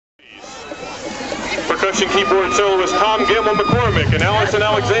Percussion keyboard soloist Tom Gamel-McCormick and Allison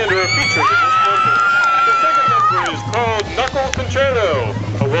Alexander are featured in this number. The second number is called Knuckle Concerto,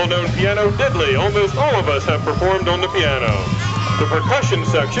 a well-known piano diddly almost all of us have performed on the piano. The percussion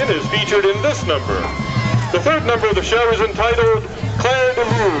section is featured in this number. The third number of the show is entitled Claire de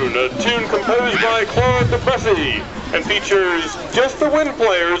Lune, a tune composed by Claude Debussy, and features just the wind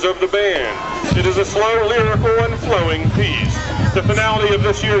players of the band. It is a slow, lyrical, and flowing piece. The finale of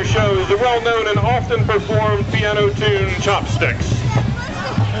this year's show is the well-known and often performed piano tune Chopsticks.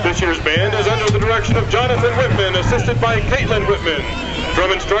 This year's band is under the direction of Jonathan Whitman, assisted by Caitlin Whitman.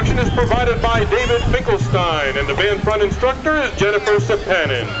 Drum instruction is provided by David Finkelstein, and the band front instructor is Jennifer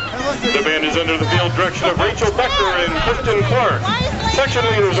Sepanin. The band is under the field direction of Rachel Becker and Kristen Clark. Section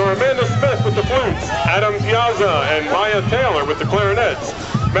leaders are Amanda Smith with the flutes, Adam Piazza and Maya Taylor with the clarinets,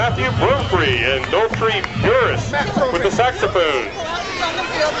 Matthew Brophrey and Daltrey Burris with the saxophone,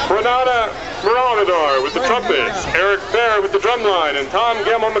 Renata Miranadar with the trumpets, Eric Fair with the drumline, and Tom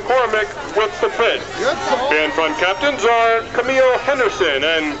Gamel-McCormick with the pit. Band front captains are Camille Henderson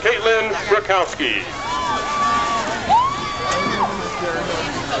and Caitlin Rakowski.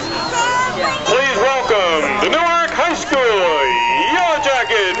 Please welcome the Newark High School Yellow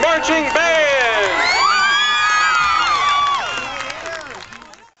Jacket Marching Band!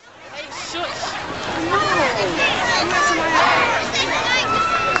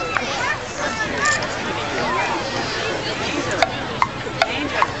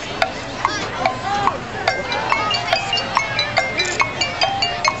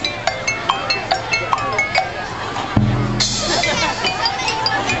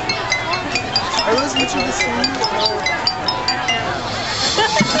 I was watching the song.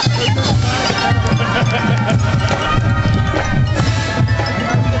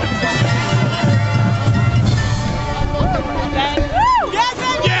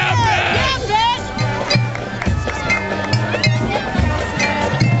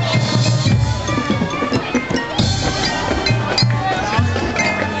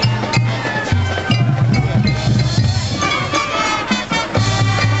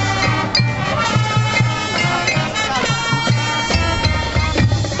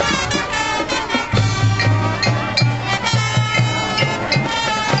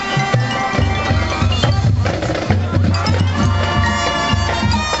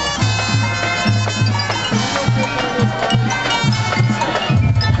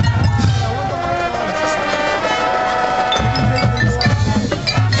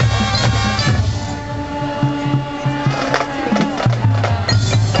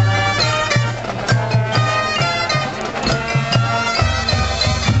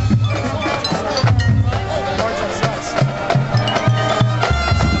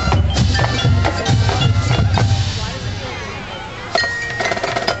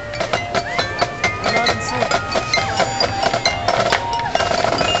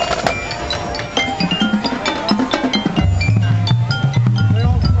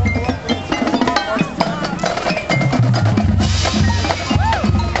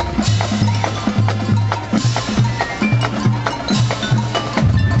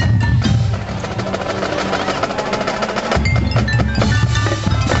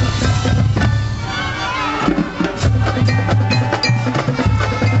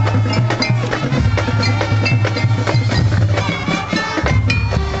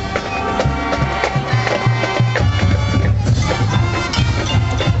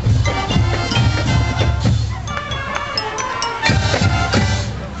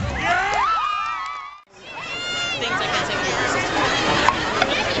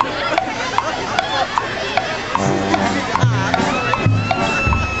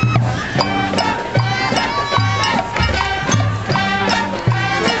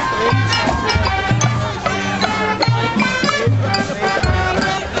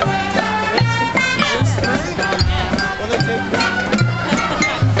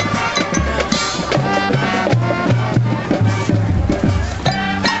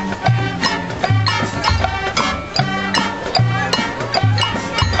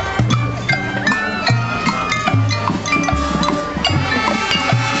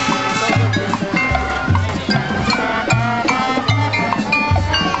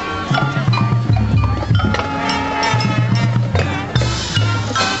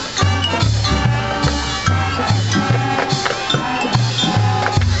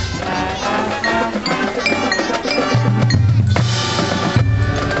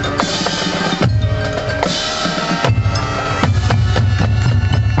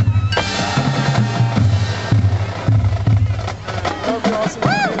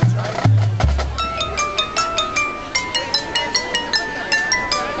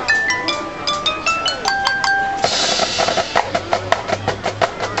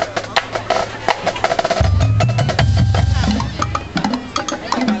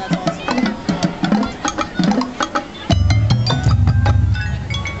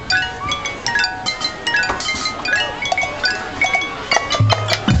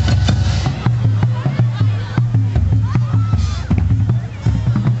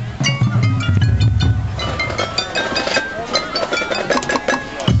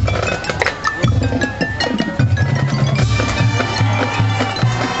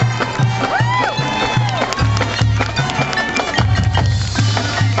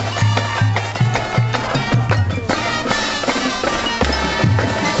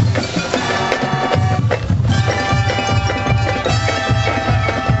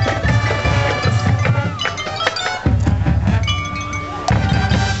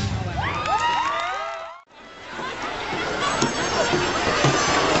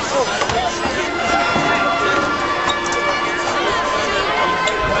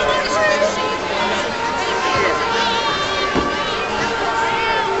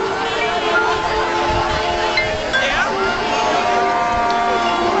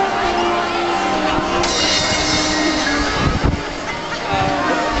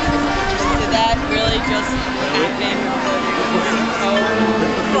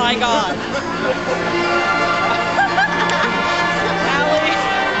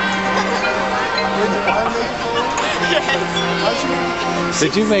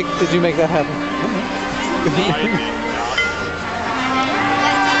 Did you make that happen?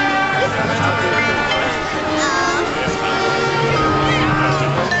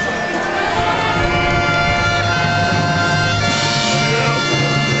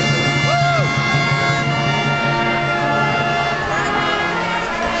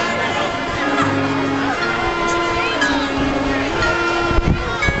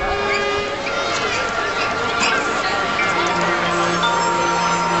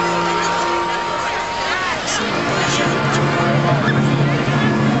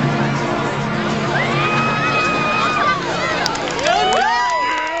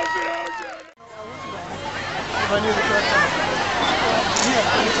 If I knew the correct time.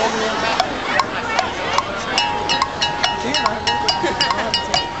 Yeah, you told me that. Damn, I haven't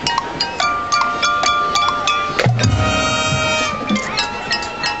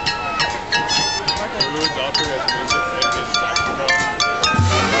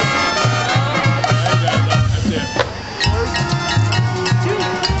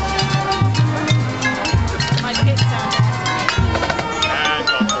My pit sound.